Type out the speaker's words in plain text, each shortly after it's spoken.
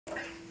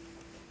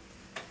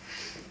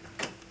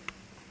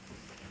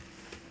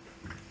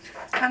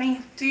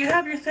Honey, do you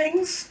have your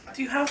things?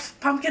 Do you have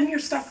Pumpkin, your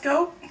stuffed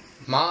goat?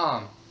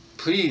 Mom,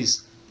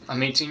 please.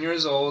 I'm 18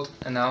 years old,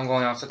 and now I'm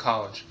going off to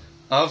college.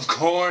 Of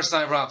course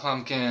I brought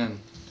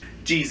Pumpkin.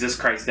 Jesus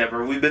Christ,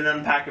 Deborah, we've been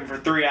unpacking for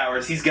 3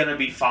 hours. He's gonna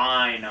be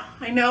fine.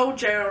 I know,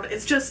 Gerald.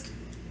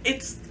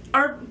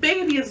 Our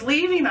baby is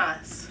leaving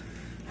us.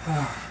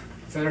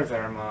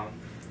 There, Mom.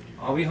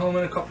 I'll be home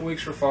in a couple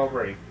weeks for fall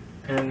break.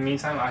 And in the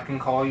meantime, I can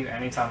call you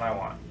anytime I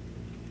want.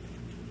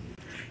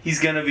 He's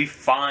gonna be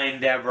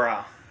fine,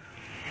 Deborah.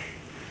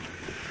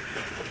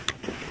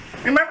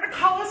 Remember to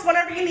call us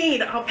whenever you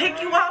need. I'll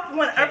pick you up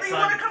whenever you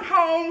want to come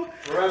home.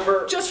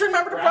 Remember. Just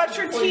remember to brush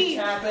your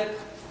teeth.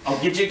 I'll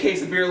get you a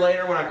case of beer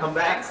later when I come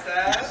back. Thanks,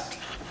 Dad.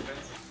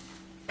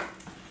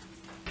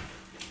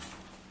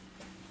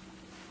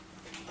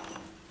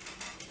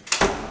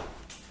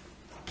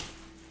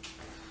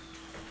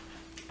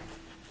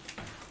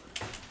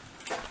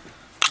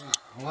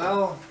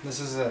 Well, this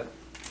is it.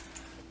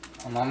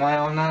 I'm on my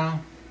own now.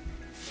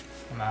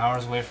 I'm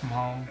hours away from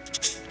home.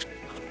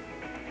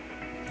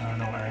 I don't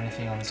know where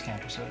anything on this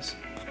campus is.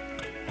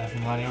 I have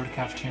no idea where the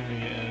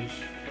cafeteria is.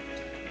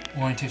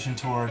 Orientation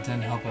tour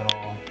didn't help at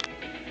all.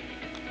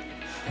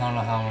 I don't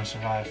know how I'm gonna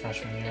survive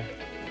freshman year.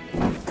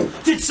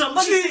 Did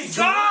somebody say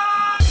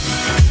God?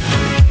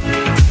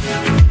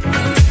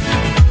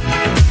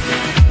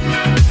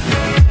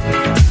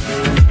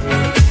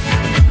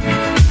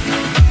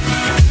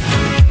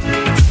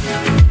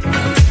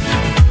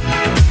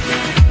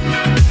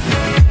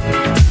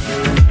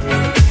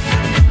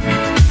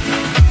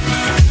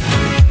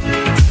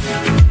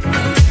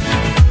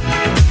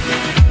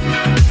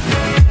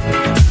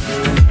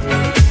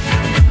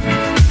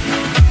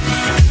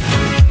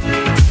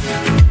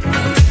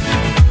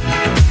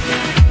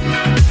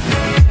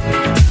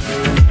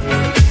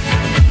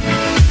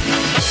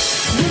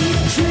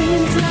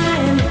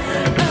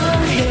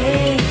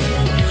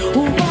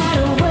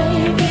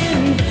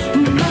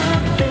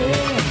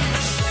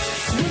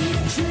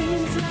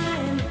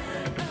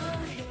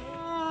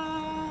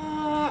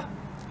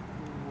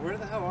 Where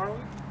the hell are we?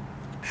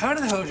 How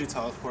the hell did you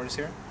teleport us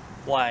here?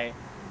 Why,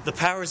 the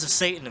powers of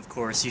Satan, of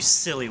course, you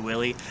silly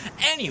Willy.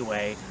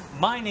 Anyway,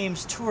 my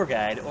name's Tour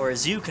Guide, or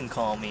as you can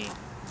call me,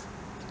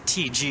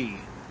 TG.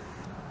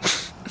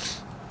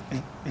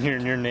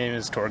 Your name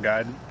is Tour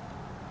Guide?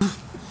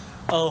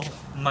 Oh,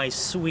 my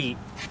sweet,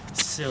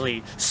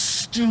 silly,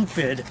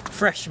 stupid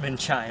freshman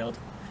child.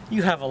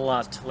 You have a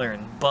lot to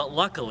learn, but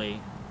luckily,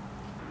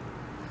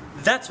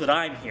 that's what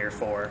I'm here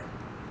for.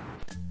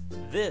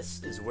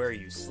 This is where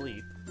you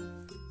sleep.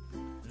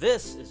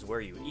 This is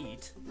where you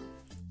eat.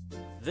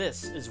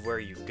 This is where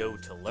you go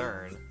to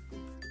learn.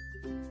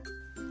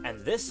 And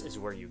this is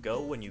where you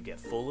go when you get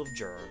full of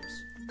germs.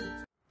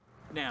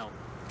 Now,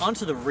 on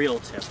to the real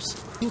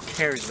tips. Who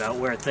cares about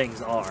where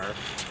things are?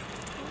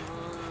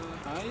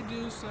 I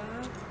do, sir.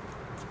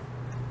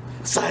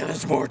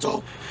 Silence,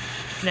 mortal!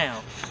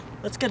 Now,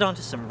 let's get on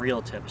to some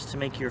real tips to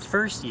make your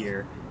first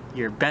year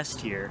your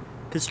best year,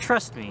 because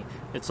trust me,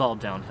 it's all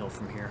downhill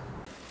from here.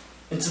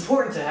 It's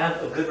important to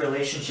have a good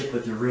relationship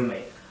with your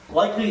roommate.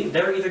 Likely,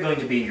 they're either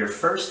going to be your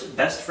first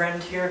best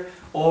friend here,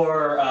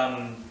 or,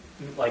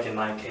 like in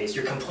my case,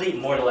 your complete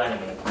mortal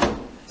enemy.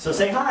 So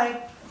say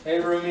hi! Hey,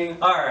 roomie.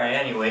 Alright,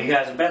 anyway, you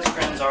guys are best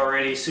friends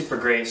already. Super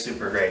great,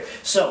 super great.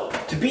 So,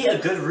 to be a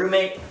good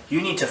roommate, you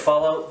need to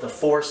follow the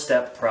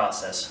 4-step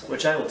process,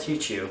 which I will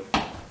teach you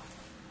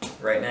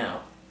right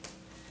now.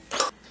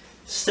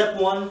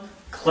 Step 1,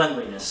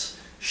 cleanliness.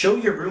 Show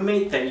your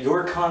roommate that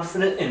you're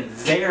confident in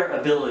their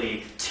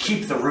ability to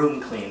keep the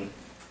room clean.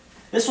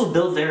 This will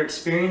build their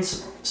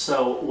experience,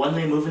 so when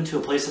they move into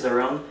a place of their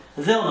own,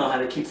 they'll know how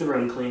to keep the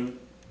room clean.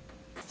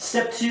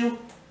 Step 2,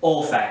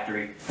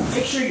 olfactory.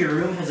 Make sure your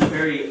room has a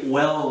very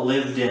well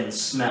lived-in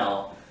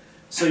smell.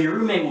 So your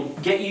roommate will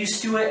get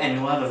used to it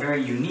and will have a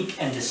very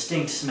unique and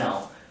distinct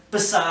smell.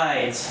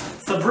 Besides,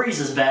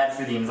 Febreze is bad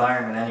for the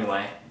environment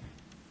anyway.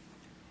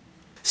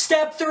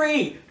 Step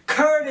 3,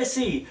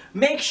 courtesy.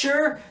 Make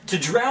sure to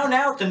drown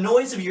out the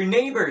noise of your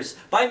neighbors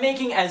by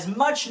making as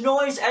much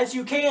noise as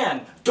you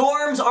can.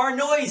 Dorms are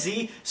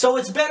noisy, so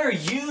it's better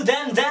you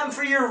than them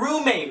for your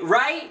roommate,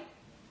 right?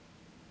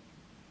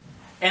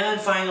 And then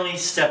finally,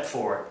 step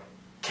 4,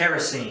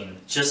 kerosene.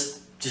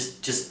 Just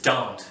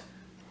don't.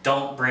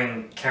 Don't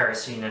bring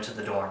kerosene into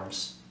the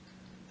dorms.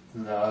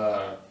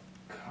 The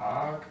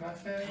cock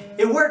method?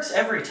 It works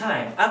every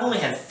time. I've only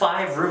had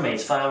 5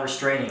 roommates file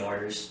restraining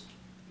orders.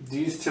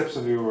 These tips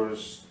of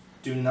yours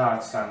do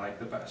not sound like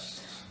the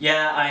best.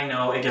 Yeah, I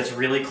know, it gets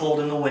really cold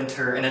in the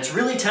winter, and it's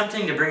really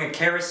tempting to bring a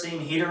kerosene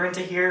heater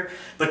into here,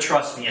 but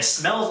trust me, it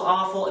smells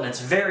awful and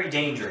it's very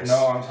dangerous.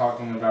 No, I'm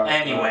talking about...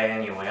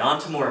 Anyway, on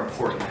to more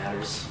important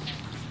matters.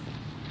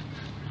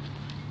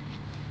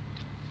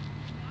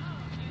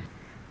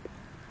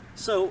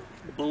 So,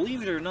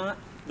 believe it or not,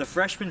 the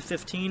Freshman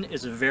 15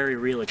 is a very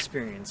real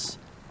experience.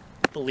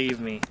 Believe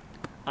me,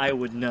 I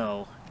would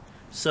know.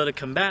 So to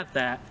combat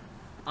that,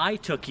 I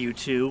took you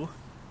to...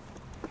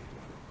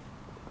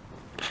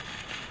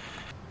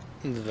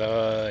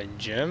 The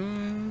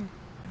gym?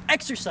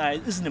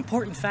 Exercise is an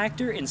important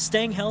factor in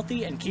staying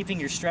healthy and keeping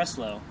your stress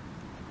low.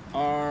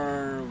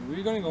 Are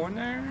we gonna go in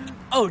there?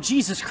 Oh,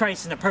 Jesus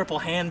Christ, in a purple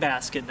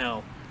handbasket,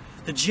 no.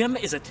 The gym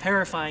is a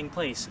terrifying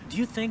place. Do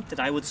you think that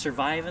I would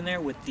survive in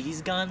there with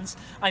these guns?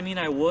 I mean,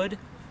 I would,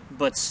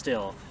 but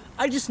still.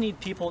 I just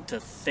need people to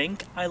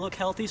think I look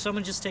healthy, so I'm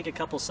gonna just take a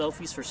couple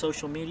selfies for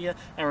social media,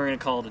 and we're gonna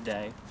call it a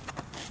day.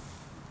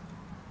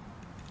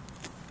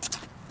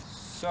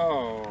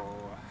 So,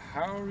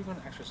 how are we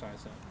gonna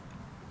exercise then?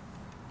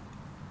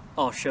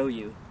 I'll show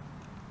you.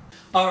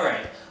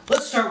 Alright,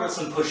 let's start with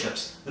some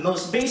push-ups. The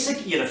most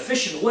basic yet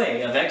efficient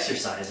way of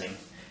exercising.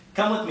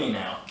 Come with me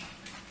now.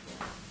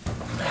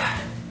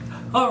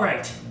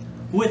 Alright,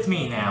 with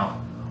me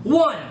now.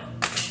 1.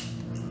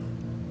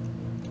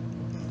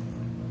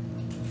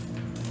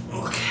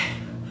 Okay.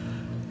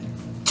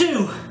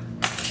 2.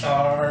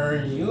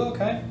 Are you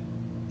okay?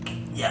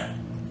 Yeah.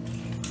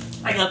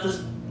 I got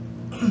this.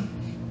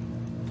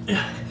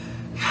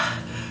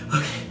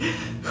 Okay.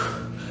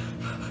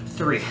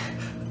 3.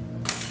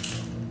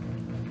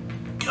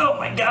 Oh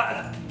my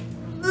god.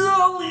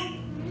 Holy.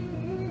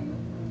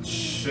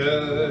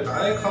 Should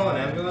I call an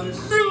ambulance?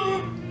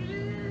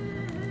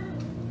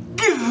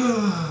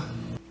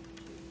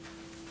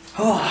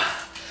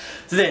 Oh,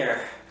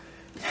 there.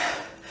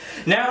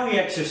 Now we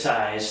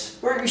exercise.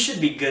 We should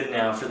be good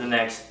now for the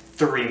next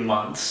 3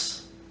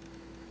 months.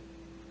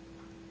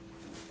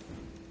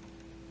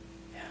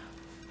 Yeah.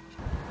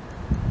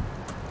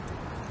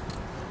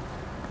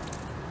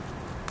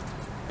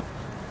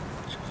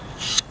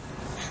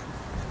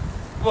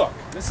 Look,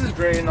 this is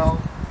great and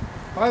all.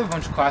 I have a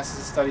bunch of classes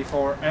to study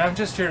for, and I'm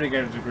just here to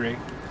get a degree.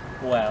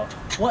 Wow,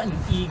 what an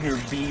eager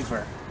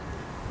beaver.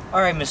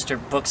 Alright, Mr.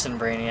 Books and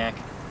Brainiac.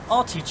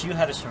 I'll teach you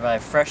how to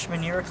survive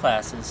freshman year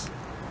classes.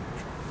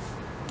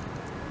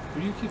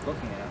 Who do you keep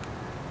looking at?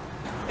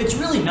 It's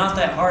really not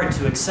that hard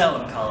to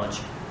excel in college.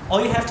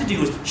 All you have to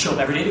do is show up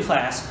every day to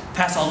class,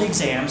 pass all the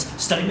exams,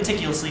 study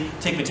meticulously,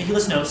 take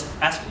meticulous notes,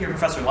 ask your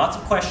professor lots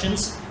of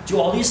questions, do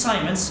all the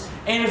assignments,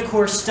 and of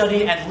course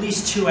study at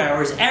least 2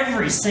 hours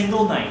every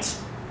single night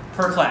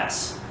per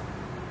class.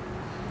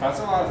 That's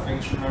a lot of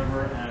things to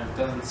remember, and it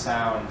doesn't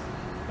sound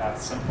that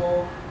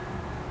simple.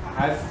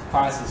 I have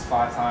classes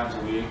 5 times a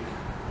week,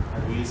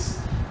 at least,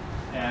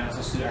 and I'm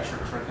supposed to do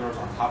extracurriculars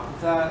on top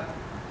of that,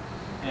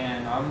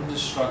 and I'm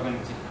just struggling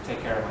to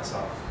take care of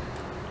myself.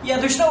 Yeah,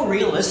 there's no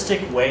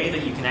realistic way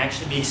that you can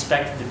actually be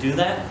expected to do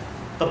that,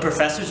 but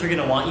professors are going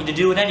to want you to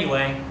do it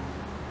anyway.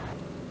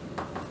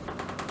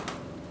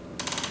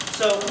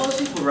 So, most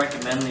people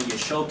recommend that you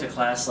show up to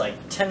class like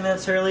 10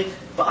 minutes early,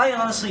 but I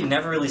honestly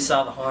never really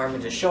saw the harm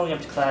in just showing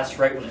up to class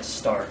right when it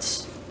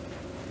starts.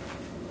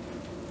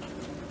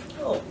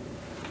 Oh,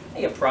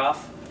 hey, Prof.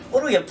 What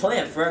do we have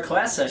planned for our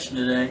class session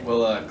today?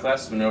 Well,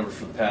 class has been over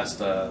for the past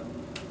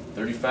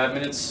 35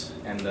 minutes,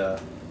 and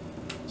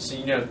so,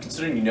 you know,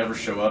 considering you never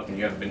show up and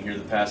you haven't been here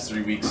the past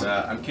 3 weeks,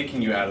 I'm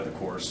kicking you out of the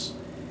course.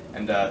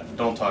 And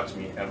don't talk to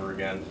me ever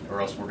again,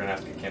 or else we're going to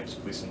have to get campus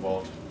police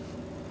involved.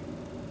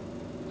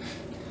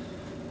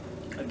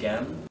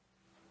 Again?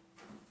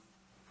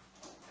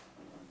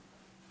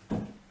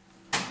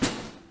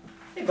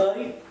 Hey,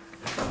 buddy.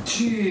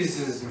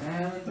 Jesus,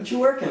 man. What you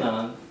working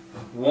on?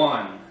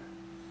 1,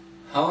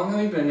 how long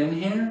have you been in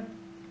here?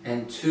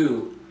 And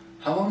 2,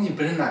 how long have you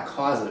been in that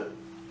closet?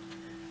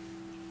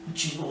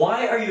 Gee,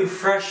 why are you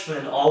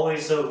freshmen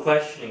always so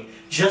questioning?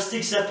 Just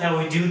accept how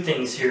we do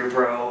things here,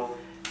 bro.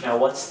 Now,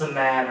 what's the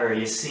matter?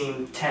 You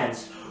seem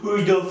tense.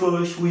 It's the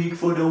first week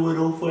for the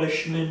little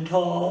freshman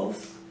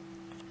tough.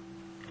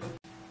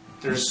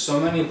 There's so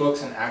many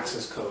books and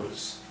access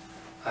codes.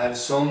 I have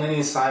so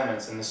many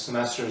assignments, and the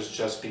semester has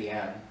just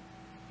began.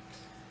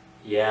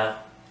 Yeah,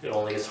 it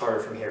only gets harder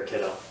from here,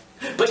 kiddo.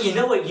 But you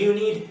know what you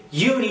need?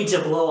 You need to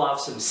blow off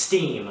some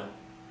steam.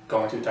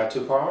 Going to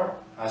Tattoo Parlor?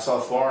 I saw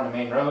 4 on the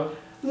main road.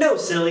 No,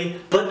 silly,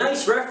 but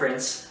nice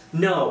reference.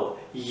 No,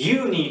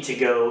 you need to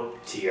go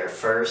to your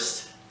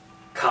first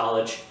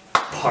college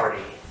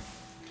party.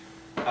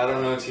 I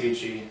don't know,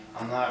 TG.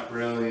 I'm not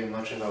really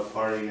much of a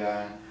party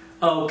guy.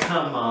 Oh,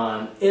 come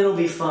on. It'll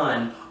be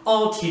fun.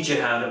 I'll teach you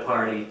how to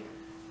party.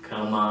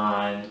 Come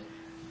on.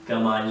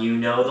 Come on, you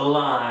know the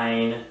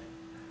line.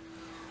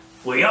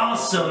 We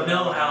also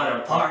know how to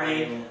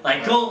party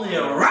like only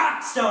a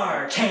rock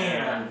star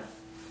can.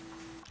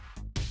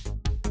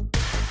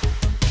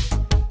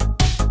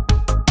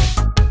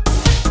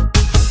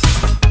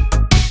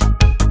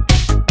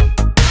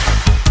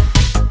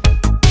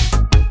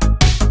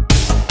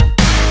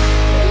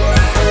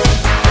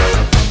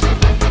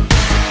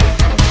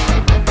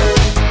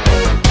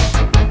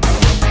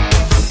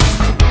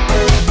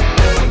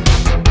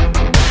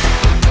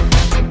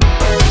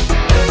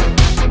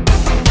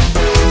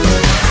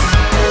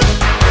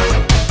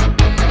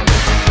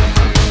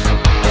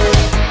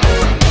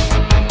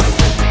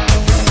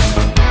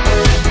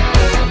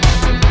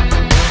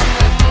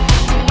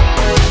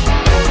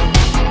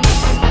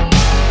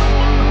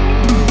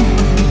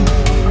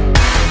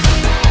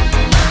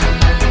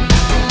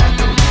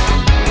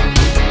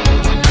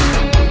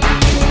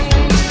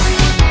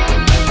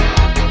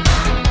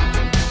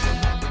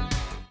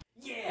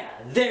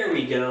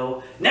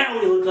 go. Now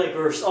we look like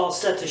we're all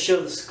set to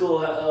show the school.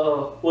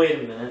 Oh, wait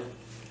a minute.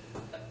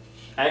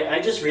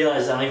 I just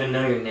realized I don't even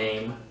know your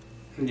name.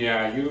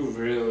 Yeah, you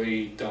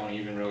really don't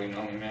even really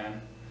know me,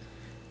 man.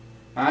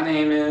 My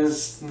name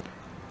is...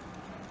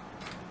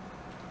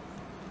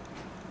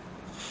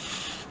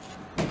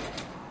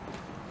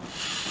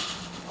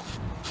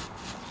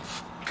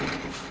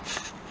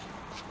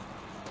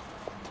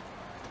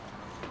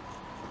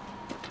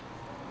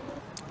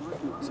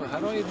 So how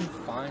do I even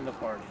find a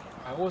party?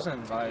 I wasn't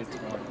invited to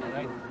one, and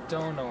I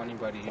don't know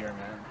anybody here,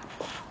 man.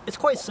 It's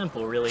quite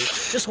simple, really.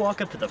 Just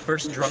walk up to the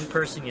first drunk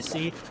person you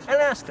see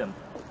and ask them.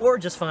 Or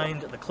just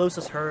find the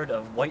closest herd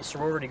of white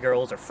sorority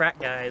girls or frat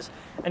guys,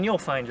 and you'll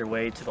find your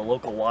way to the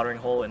local watering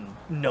hole in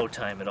no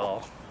time at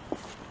all.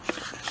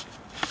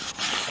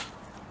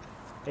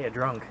 Hey, a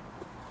drunk.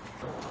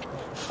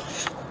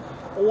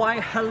 Why,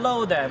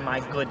 hello there,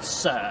 my good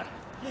sir.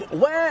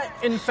 Where,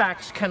 in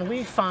fact, can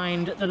we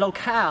find the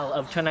locale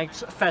of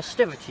tonight's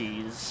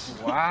festivities?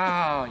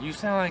 Wow, you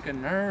sound like a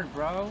nerd,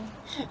 bro.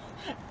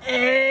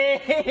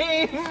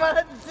 Hey,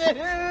 my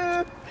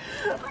dude!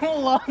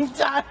 Long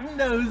time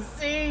no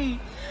see.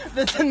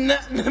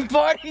 The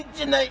party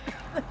tonight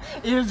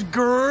is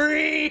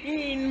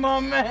green, my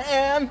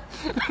man.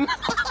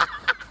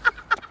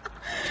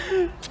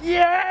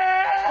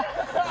 Yeah!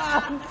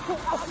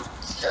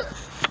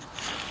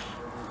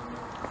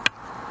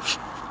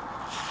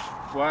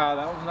 Wow,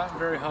 that was not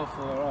very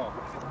helpful at all.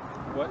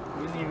 What?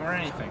 We didn't even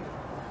learn anything.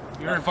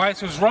 Your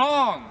advice was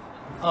wrong!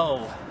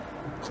 Oh,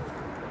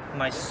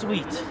 my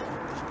sweet,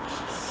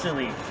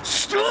 silly,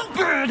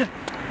 stupid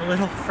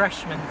little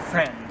freshman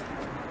friend.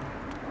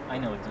 I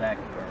know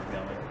exactly where we're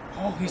going.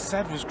 All he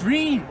said was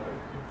green!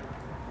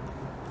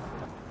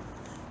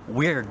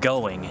 We're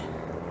going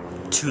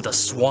to the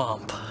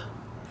swamp.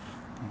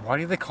 Why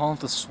do they call it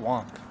the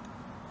swamp?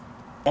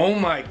 Oh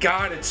my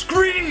god, it's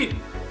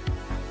green!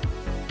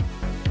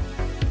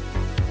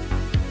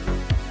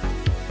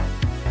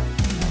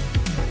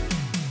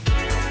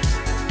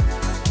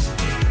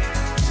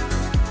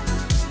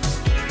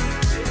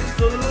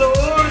 The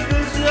Lord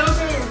is young.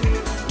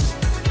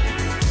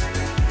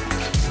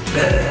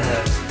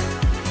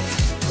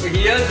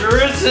 He has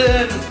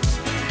risen.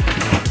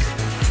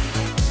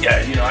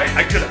 Yeah, you know,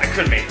 I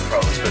could make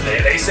pros, but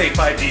they say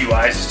 5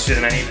 DUIs is shit,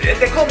 and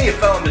they call me a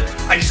felon, but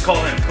I just call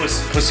them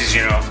pussies,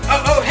 you know.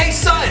 Oh, hey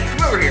son,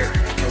 come over here.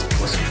 Oh,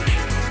 pussy.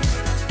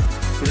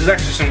 This is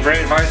actually some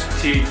great advice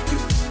for T.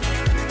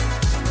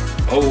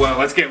 Oh, well,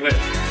 let's get lit.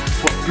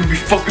 It's gonna be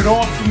fucking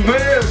awesome,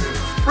 man.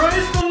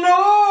 Praise the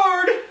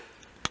Lord.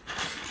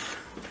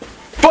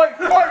 Fight,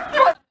 fight,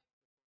 fight.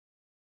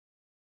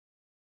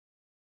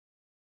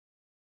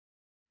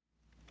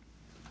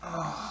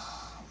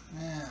 Oh,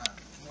 man.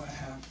 What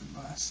happened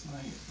last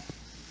night?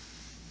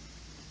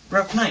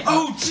 Rough night.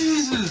 Oh,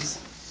 Jesus!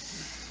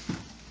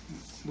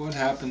 What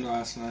happened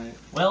last night?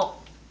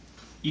 Well,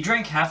 you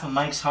drank half of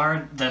Mike's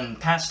Hard, then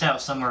passed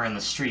out somewhere in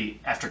the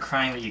street after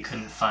crying that you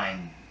couldn't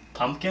find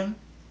pumpkin?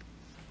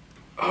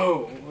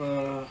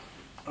 Oh,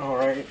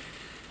 alright.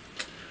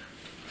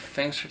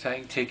 Thanks for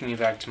taking me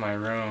back to my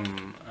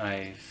room,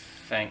 I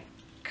think.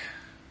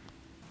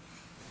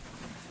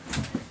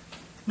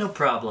 No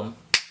problem.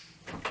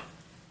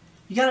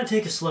 You gotta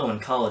take it slow in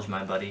college,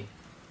 my buddy.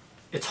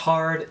 It's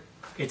hard,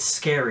 it's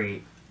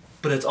scary,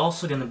 but it's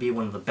also gonna be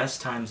one of the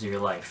best times of your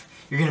life.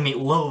 You're gonna meet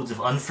loads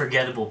of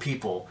unforgettable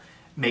people,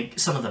 make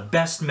some of the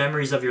best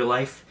memories of your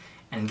life,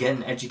 and get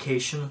an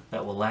education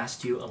that will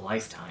last you a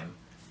lifetime.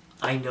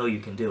 I know you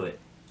can do it.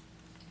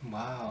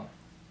 Wow.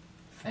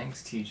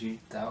 Thanks, TG.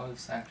 That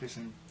was actually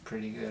some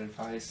pretty good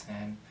advice,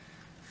 and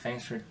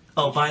thanks for...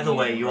 Oh, by the teaching me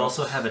way, you ropes.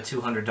 also have a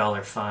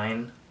 $200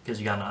 fine because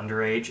you got an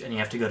underage, and you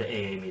have to go to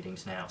AA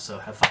meetings now, so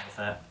have fun with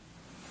that.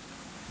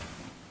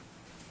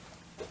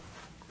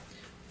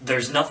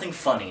 There's nothing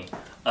funny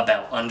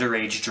about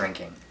underage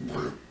drinking.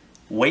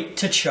 Wait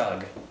to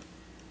chug,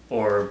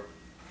 or...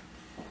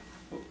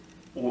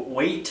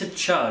 wait to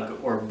chug,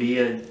 or be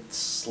a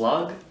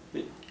slug?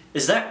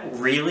 Is that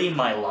really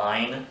my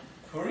line?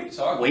 Who are you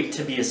talking Wait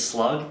to be a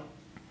slug?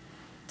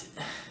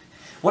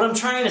 What I'm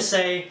trying to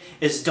say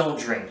is don't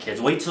drink,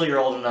 kids. Wait till you're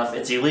old enough.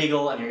 It's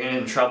illegal and you're gonna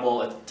get in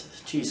trouble.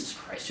 Jesus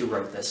Christ, who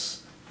wrote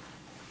this?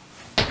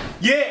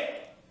 Yeah.